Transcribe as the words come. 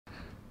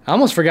I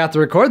almost forgot to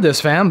record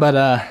this, fam,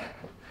 but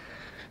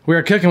we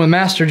were cooking with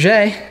Master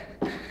J,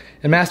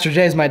 and Master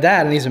J is my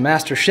dad, and he's a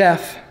master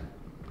chef.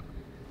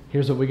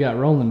 Here's what we got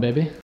rolling,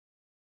 baby.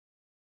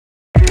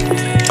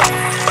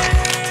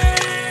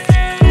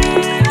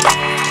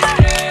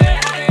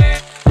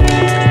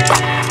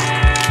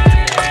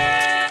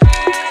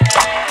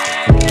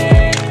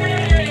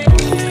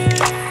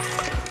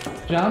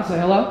 John, say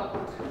hello.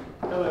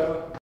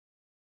 Hello.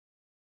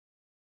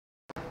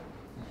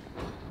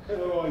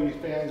 Hello, all you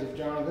fans of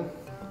Jonathan.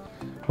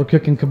 We're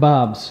cooking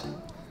kebabs.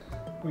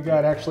 We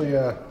got actually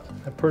a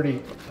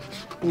pretty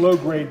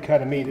low-grade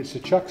cut of meat. It's a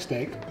chuck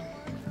steak.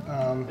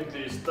 I think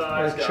these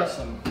thighs got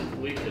some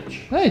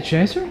leakage. Hey,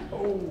 Chaser.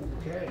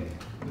 Okay.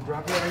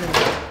 Drop it right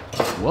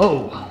in.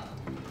 Whoa.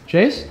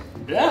 Chase?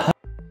 Yeah.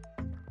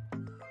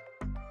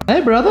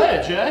 Hey, brother.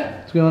 Hey, Jay.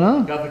 What's going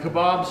on? Got the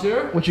kebabs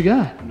here. What you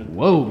got?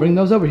 Whoa, bring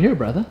those over here,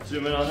 brother.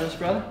 Zoom in on this,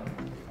 brother.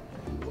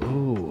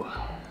 Ooh.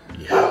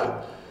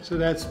 Yeah. So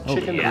that's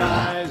chicken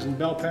thighs and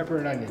bell pepper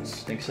and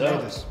onions. Think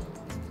so.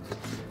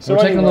 So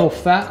we're taking a little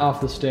fat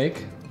off the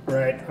steak.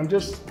 Right.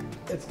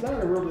 It's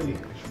not a really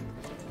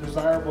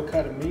desirable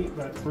cut of meat,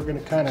 but we're going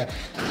to kind of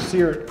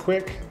sear it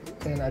quick,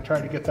 and I try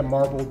to get the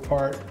marbled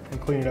part and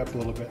clean it up a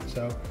little bit.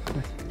 So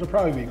it'll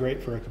probably be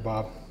great for a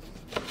kebab.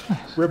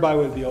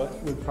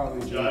 Ribeye would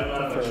probably be. Johnny, you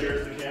want to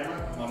cheers to the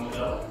camera? On the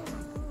bell.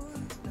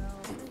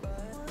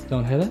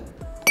 Don't hit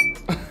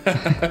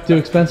it. Too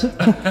expensive?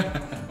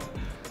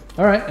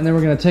 All right, and then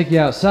we're gonna take you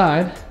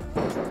outside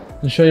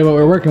and show you what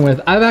we're working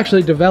with. I've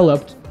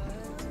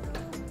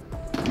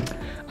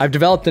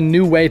developed a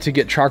new way to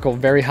get charcoal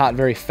very hot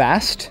very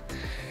fast.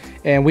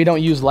 And we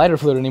don't use lighter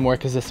fluid anymore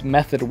because this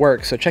method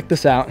works. So check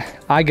this out.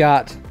 I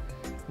got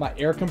my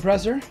air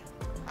compressor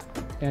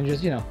and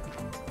just, you know,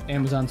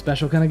 Amazon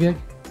special kind of gig.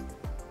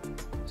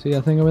 See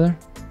that thing over there?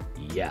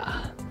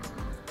 Yeah.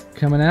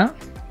 Coming out.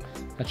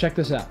 Now check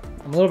this out.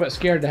 I'm a little bit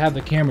scared to have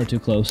the camera too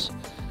close,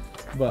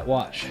 but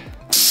watch.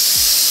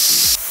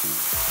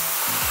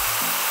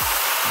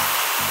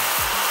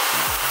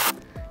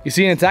 You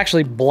see, and it's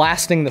actually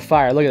blasting the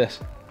fire. Look at this.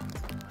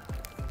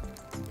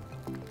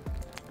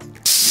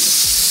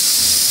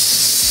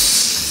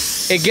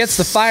 It gets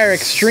the fire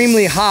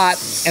extremely hot,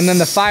 and then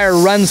the fire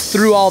runs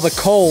through all the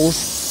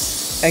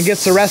coals and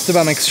gets the rest of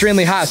them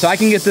extremely hot. So I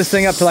can get this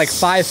thing up to like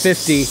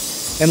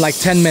 550 in like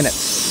 10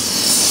 minutes.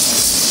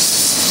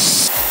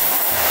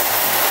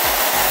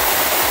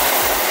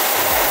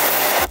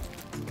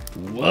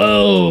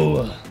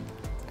 Whoa.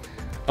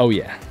 Oh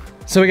yeah.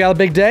 So we got a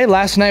big day.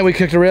 Last night we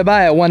cooked a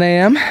ribeye at 1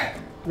 a.m.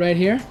 right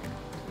here.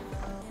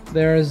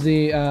 There's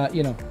the,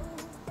 you know,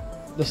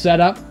 the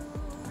setup.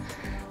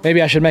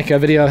 Maybe I should make a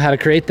video of how to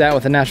create that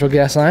with a natural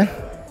gas line.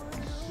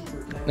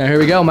 Now here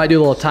we go. Might do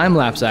a little time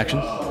lapse action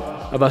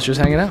of us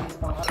just hanging out.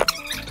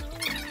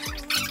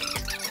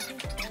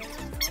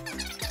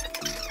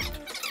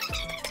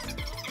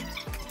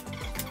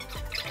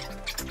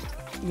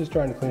 I'm just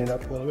trying to clean it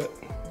up a little bit.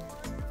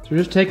 So we're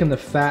just taking the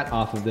fat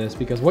off of this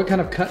because what kind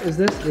of cut is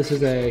this? This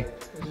is a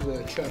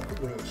chuck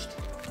roast.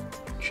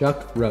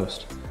 Chuck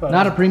roast.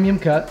 Not a premium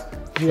cut.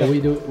 Yeah,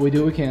 we do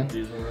what we can.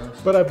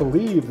 But I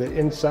believe that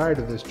inside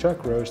of this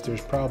chuck roast, there's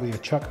probably a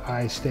chuck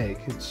eye steak.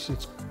 It's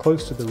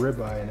close to the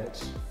ribeye, and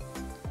it's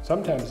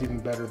sometimes even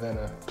better than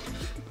a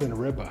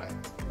ribeye.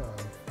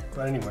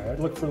 But anyway, I'd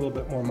look for a little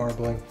bit more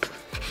marbling,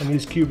 and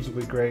these cubes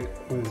will be great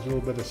with a little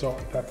bit of salt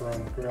and pepper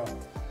on the grill.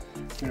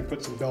 I'm gonna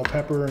put some bell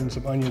pepper and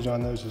some onions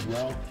on those as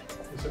well.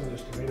 And some of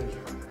those tomatoes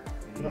are on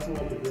there. Nothing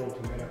like a grilled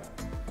tomato.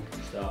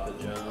 Stop it,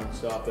 John.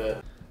 Stop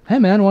it. Hey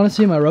man, want to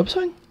see my rope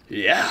swing?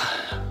 Yeah.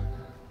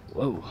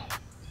 Whoa.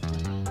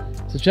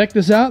 So check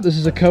this out. This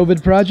is a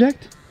COVID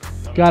project.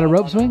 Got a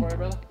rope swing?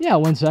 Yeah,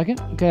 1 second.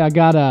 Okay, I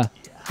got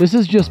this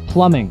is just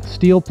plumbing,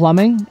 steel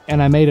plumbing,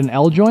 and I made an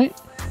L joint.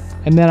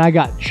 And then I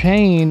got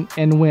chain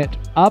and went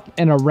up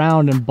and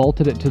around and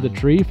bolted it to the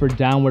tree for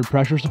downward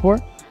pressure support.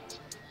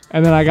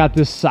 And then I got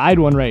this side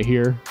one right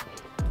here,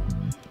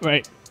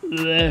 right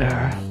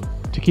there,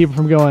 to keep it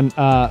from going,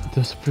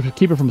 to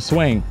keep it from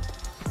swaying.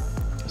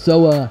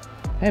 So,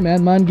 hey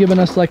man, mind giving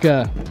us like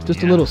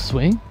just a little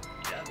swing?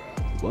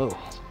 Whoa.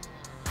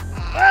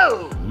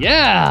 Whoa!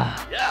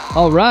 Yeah! Yeah!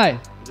 All right.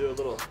 Do a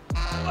little.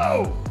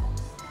 Whoa!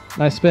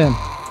 Nice spin.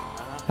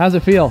 How's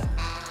it feel?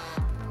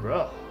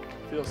 Bro,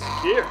 feels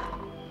secure.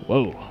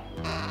 Whoa.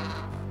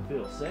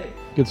 Feels safe.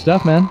 Good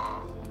stuff, man.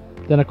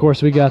 Then, of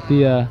course, we got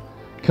the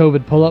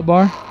COVID pull-up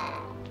bar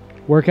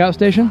workout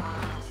station.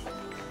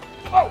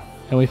 Whoa!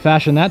 And we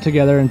fashioned that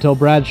together until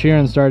Brad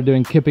Sheeran started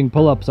doing kipping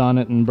pull-ups on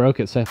it and broke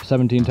it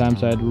 17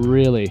 times, so I had to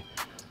really,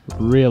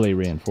 really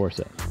reinforce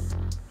it.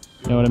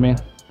 You know what I mean?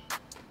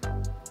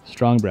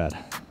 Strong Brad.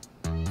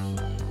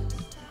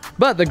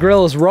 But the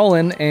grill is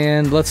rolling,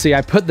 and let's see,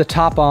 I put the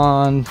top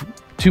on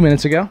 2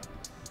 minutes ago.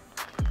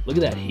 Look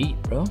at that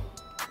heat, bro.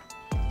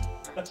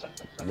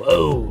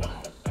 Whoa.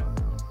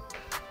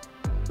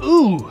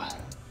 Ooh.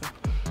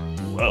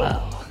 Whoa.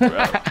 Wow.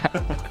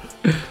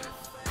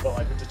 Well,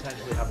 I could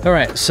potentially have All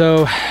right,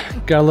 so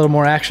got a little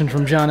more action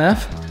from John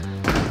F.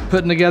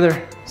 Putting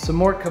together some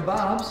more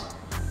kebabs.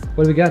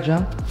 What do we got,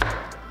 John?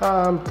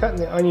 Cutting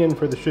the onion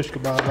for the shish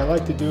kebab, I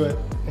like to do it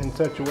in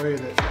such a way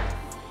that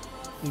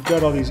you've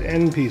got all these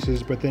end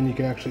pieces, but then you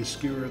can actually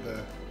skewer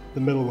the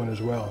middle one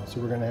as well.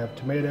 So we're gonna have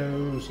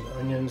tomatoes and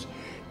onions.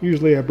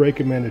 Usually I break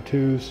them into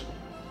twos.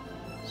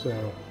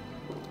 So,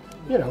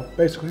 you know,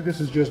 basically this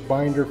is just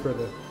binder for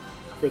the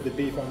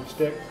beef on the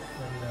stick.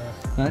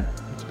 And, All right.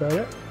 that's about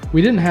it.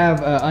 We didn't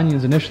have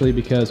onions initially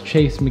because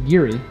Chase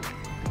McGeary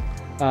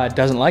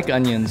doesn't like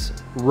onions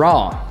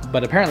raw,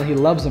 but apparently he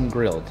loves them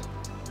grilled.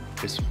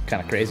 It's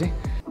kind of crazy.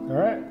 All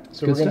right,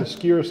 so Good we're gonna stuff.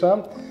 skewer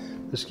some.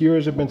 The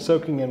skewers have been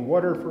soaking in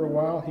water for a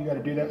while. You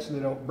gotta do that so they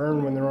don't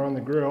burn when they're on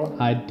the grill.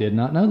 I did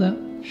not know that.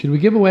 Should we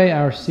give away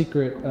our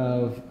secret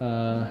of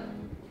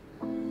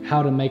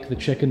how to make the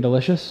chicken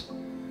delicious?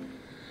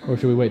 Or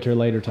should we wait till a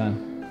later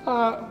time?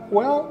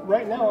 Well,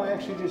 right now I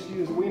actually just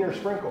use Wiener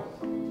Sprinkle.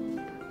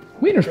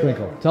 Wiener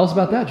sprinkle. Tell us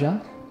about that,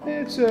 John.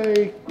 It's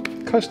a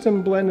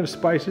custom blend of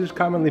spices,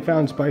 commonly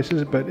found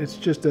spices, but it's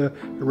just a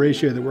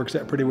ratio that works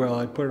out pretty well.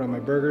 I put it on my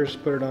burgers,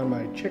 put it on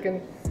my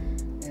chicken,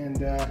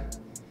 and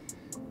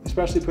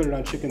especially put it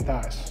on chicken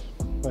thighs.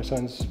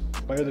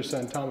 My other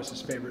son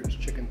Thomas's favorite is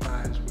chicken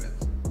thighs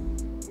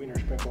with Wiener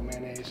Sprinkle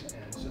mayonnaise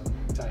and some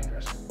Italian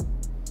dressing.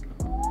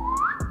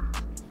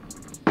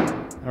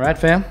 All right,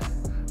 fam.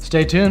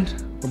 Stay tuned.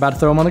 We're about to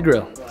throw them on the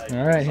grill.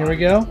 All right, here we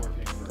go.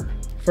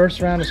 First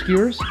round of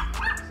skewers.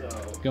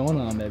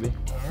 Going on, baby.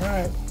 All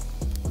right.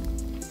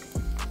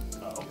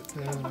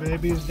 Get those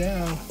babies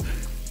down.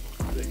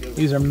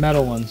 These are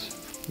metal ones.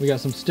 We got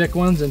some stick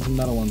ones and some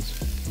metal ones.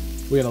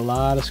 We got a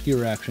lot of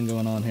skewer action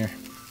going on here.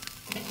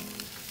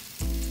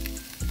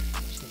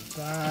 Some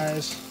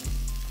thighs.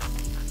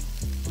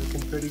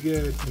 Looking pretty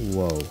good.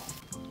 Whoa.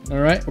 All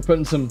right, we're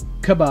putting some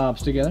kebabs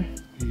together.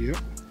 Yep.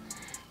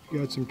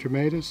 Got some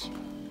tomatoes.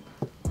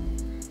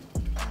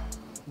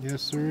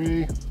 Yes,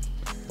 sirree. A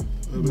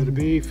little bit of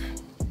beef.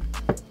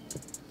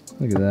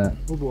 Look at that.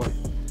 Oh boy.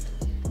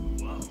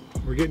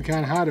 We're getting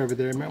kind of hot over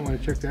there. You might want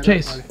to check that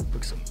Chase, out,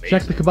 buddy.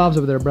 check the kebabs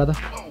over there, brother.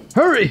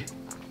 Hurry!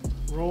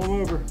 Roll them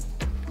over.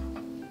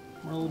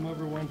 Roll them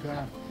over one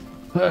time.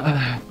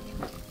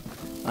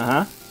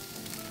 Uh-huh.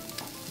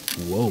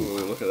 Whoa.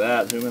 Ooh, look at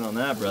that. Zoom in on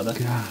that, brother.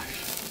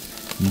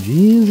 Gosh.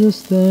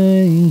 Jesus,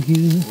 thank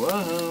you.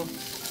 Whoa.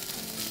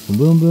 Boom,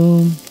 boom,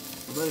 boom.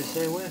 Everybody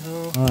say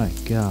whoa. Oh my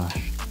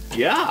gosh.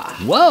 Yeah.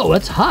 Whoa,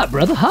 that's hot,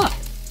 brother, hot.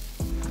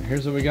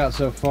 Here's what we got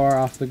so far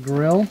off the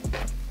grill.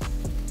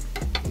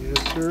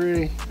 Yes,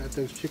 sirree. Got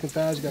those chicken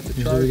thighs. Got the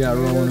Here's what charred we got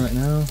tomatoes, rolling right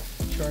now.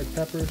 charred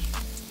peppers.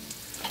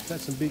 Got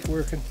some beef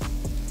working.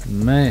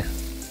 Man.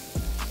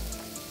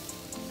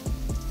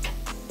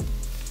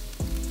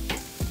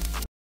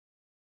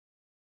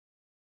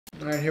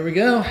 All right, here we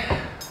go.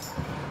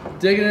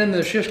 Digging into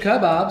the shish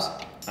kebabs.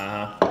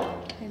 Uh-huh.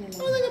 Oh, I think I'm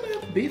gonna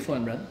have the beef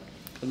one, brother.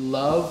 I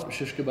love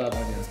shish kebab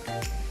onion.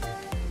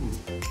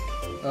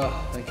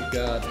 Oh, thank you,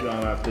 God.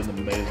 John F. did an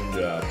amazing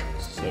job.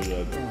 So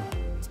good.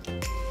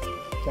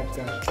 Thanks,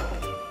 guys.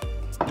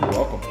 You're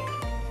welcome.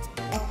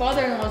 My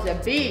father-in-law's a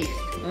beast.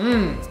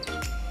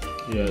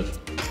 Yes.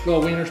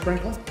 Little wiener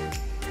sprinkle.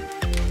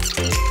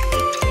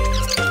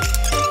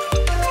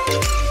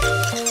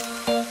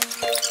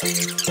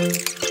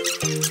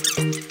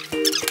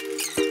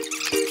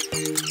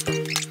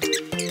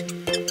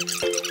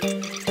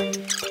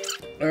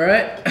 All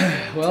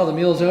right, well, the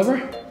meal's over.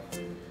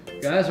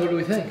 Guys, what do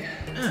we think?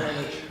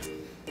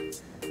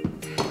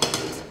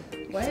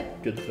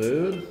 What? Good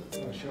food.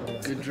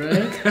 Good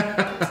drink.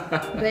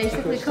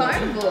 Basically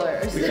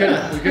carnivores. We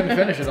couldn't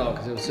finish it all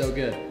because it was so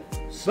good.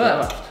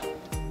 But,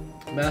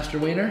 Master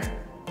Wiener,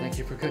 thank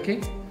you for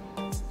cooking.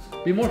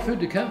 Be more food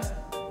to come.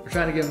 We're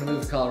trying to get him to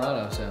move to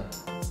Colorado, so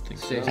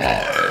stay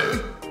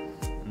tuned.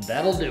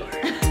 That'll do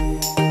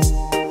it.